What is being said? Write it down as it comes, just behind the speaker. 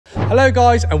Hello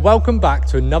guys, and welcome back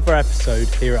to another episode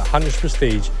here at Hunters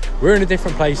Prestige. We're in a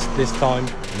different place this time,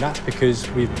 and that's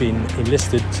because we've been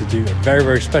enlisted to do a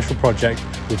very special project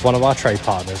with one of our trade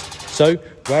partners. So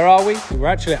where are we? We're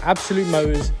actually at Absolute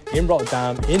Motors in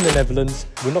Rotterdam in the Netherlands.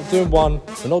 We're not doing one,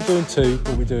 we're not doing two,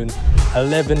 but we're doing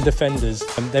 11 Defenders.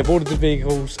 They've ordered the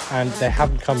vehicles and they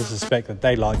haven't come as a spec that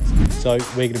they liked. So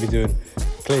we're going to be doing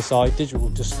clear sight, digital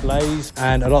displays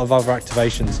and a lot of other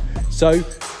activations. So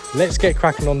let's get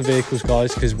cracking on the vehicles,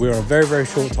 guys, because we're on a very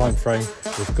short time frame.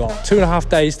 We've got 2.5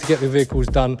 days to get the vehicles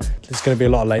done. There's going to be a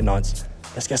lot of late nights.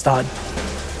 Let's get started.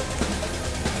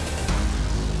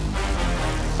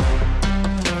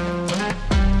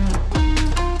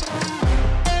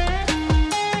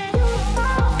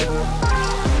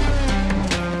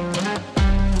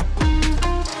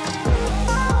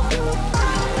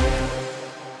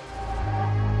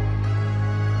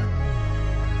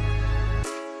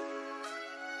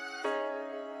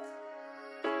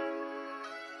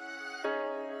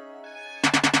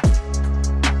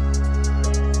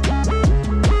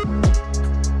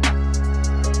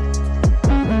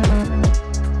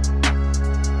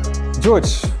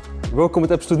 George, welcome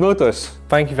at Absolute Motors.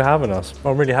 Thank you for having us.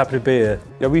 I'm really happy to be here.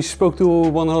 Yeah, we spoke to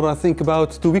one another, I think,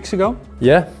 about 2 weeks ago.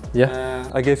 Yeah.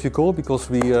 I gave you a call because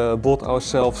we bought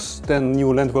ourselves 10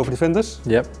 new Land Rover Defenders.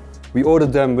 Yep. We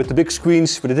ordered them with the big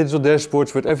screens, with the digital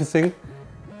dashboards, with everything.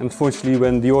 And unfortunately,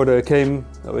 when the order came,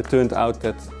 it turned out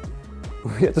that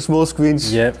we had the small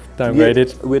screens. Yep,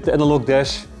 downgraded. With the analog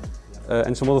dash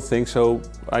and some other things. So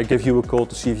I gave you a call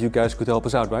to see if you guys could help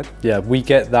us out, right? Yeah, we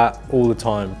get that all the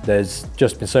time. There's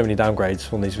just been so many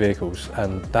downgrades on these vehicles,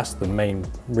 and that's the main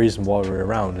reason why we're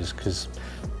around, is because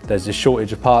there's a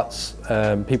shortage of parts.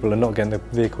 People are not getting the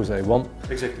vehicles that they want.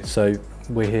 Exactly. So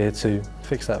we're here to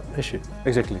fix that issue.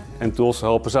 Exactly, and to also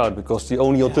help us out, because the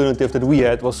only alternative that we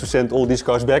had was to send all these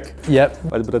cars back. Yep.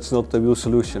 But that's not the real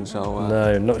solution. So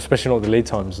no, not especially not the lead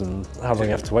times and how long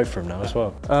you have to wait for them now as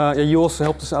well. Yeah, you also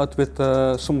helped us out with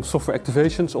some software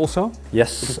activations also.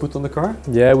 Yes. That you put on the car.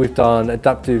 Yeah, we've done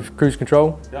adaptive cruise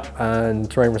control and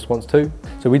terrain response too.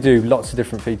 So we do lots of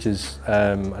different features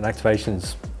and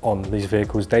activations on these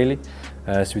vehicles daily.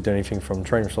 So we do anything from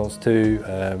terrain response to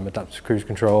adaptive cruise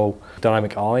control,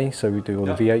 dynamic eye, so we do all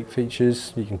the V8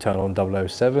 features. You can turn on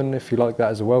 007 if you like that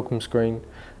as a welcome screen.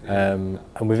 And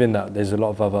within that there's a lot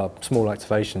of other small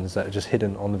activations that are just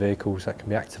hidden on the vehicles that can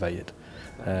be activated.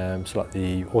 So like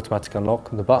the automatic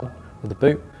unlock on the button of the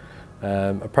boot,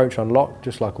 approach unlock,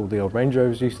 just like all the old Range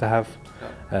Rovers used to have,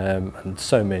 and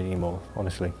so many more,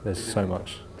 honestly, there's so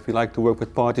much. If you like to work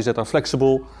with parties that are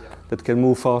flexible, that can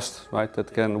move fast, right?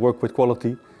 That can work with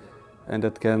quality, and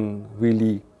that can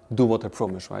really do what they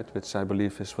promise, right? Which I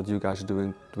believe is what you guys are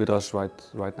doing with us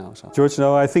right now. So. George,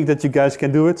 no, I think that you guys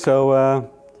can do it. So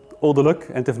all the luck,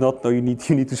 and if not, no, you need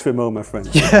to swim home, my friend.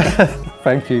 Yeah.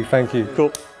 Thank you.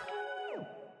 Cool.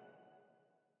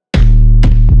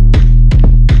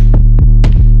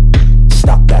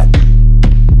 Stop that.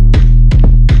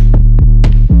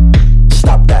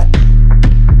 Stop that.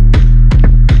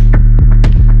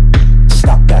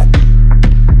 Stop that.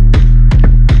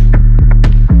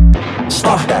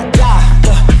 Stop that.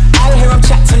 I hear him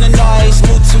chat to the noise,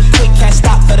 move too quick, can't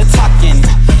stop for the talking.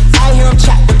 I hear him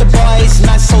chat with the boys,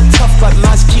 man's so tough, but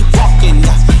man's keep walking.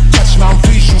 Touch my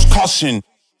visuals, caution.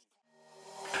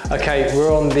 Okay,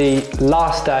 we're on the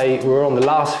last day, we're on the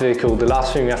last vehicle. The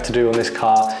last thing we have to do on this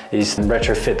car is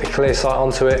retrofit the clear sight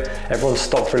onto it. Everyone's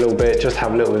stopped for a little bit, just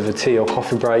have a little bit of a tea or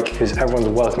coffee break, because everyone's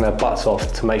working their butts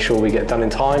off to make sure we get done in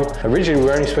time. Originally we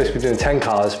were only supposed to be doing 10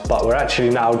 cars, but we're actually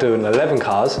now doing 11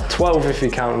 cars, 12 if you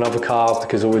count another car,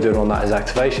 because all we're doing on that is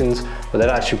activations, but they're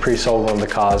actually pre-sold on the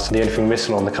cars. The only thing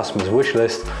missing on the customer's wish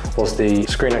list was the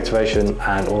screen activation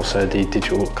and also the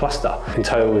digital cluster. In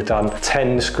total we've done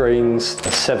 10 screens,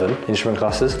 7 instrument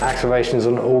clusters, activations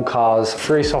on all cars,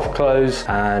 3 soft close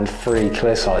and 3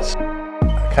 clear sights.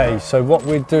 Okay, so what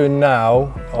we're doing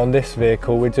now on this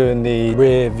vehicle, we're doing the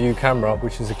rear view camera,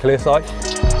 which is a clear sight.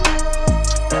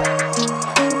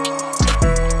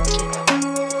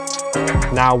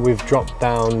 Now we've dropped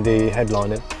down the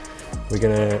headlining. We're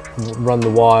going to run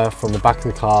the wire from the back of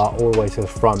the car all the way to the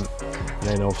front. And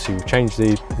then obviously we've changed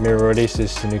the mirror already, so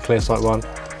this is the new clear sight one.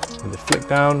 With the flick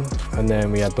down, and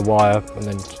then we add the wire, and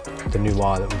then the new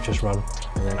wire that we've just run,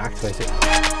 and then activate it.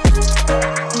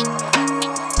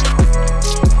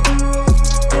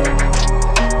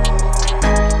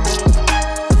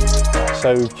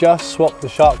 So we've just swapped the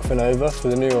shark fin over for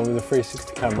the new one with the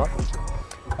 360 camera.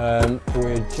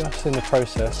 We're just in the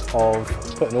process of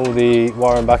putting all the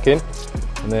wiring back in,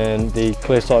 and then the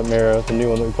clear sight mirror, the new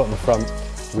one that we put in the front,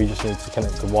 we just need to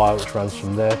connect the wire which runs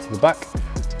from there to the back.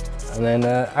 and then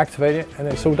activate it, and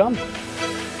it's all done.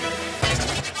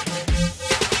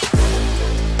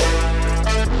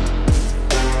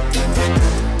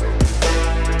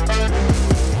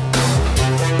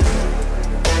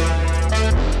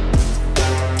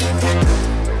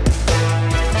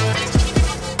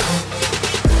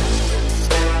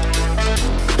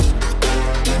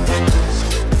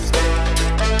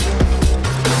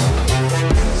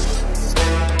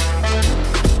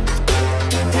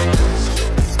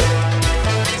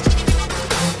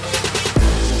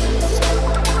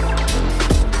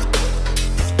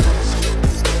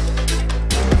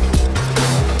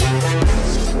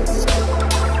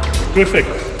 Perfect.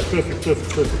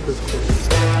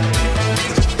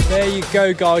 There you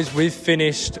go, guys, we've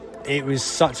finished. It was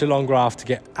such a long graft to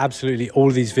get absolutely all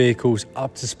of these vehicles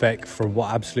up to spec for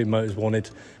what Absolute Motors wanted.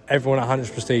 Everyone at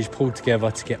Hunters Prestige pulled together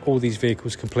to get all these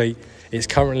vehicles complete. It's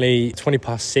currently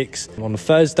 6:20 on a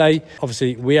Thursday.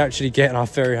 Obviously, we're actually getting our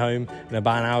ferry home in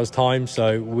about an hour's time,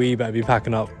 so we better be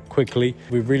packing up quickly.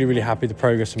 We're really happy with the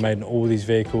progress we made on all these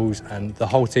vehicles, and the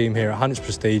whole team here at Hunters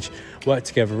Prestige worked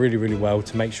together really well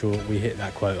to make sure we hit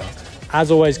that quota.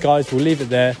 As always, guys, we'll leave it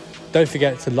there. Don't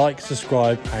forget to like,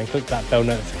 subscribe, and click that bell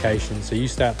notification so you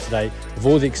stay up to date with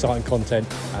all the exciting content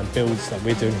and builds that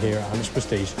we're doing here at Hunters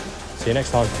Prestige. See you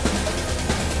next time.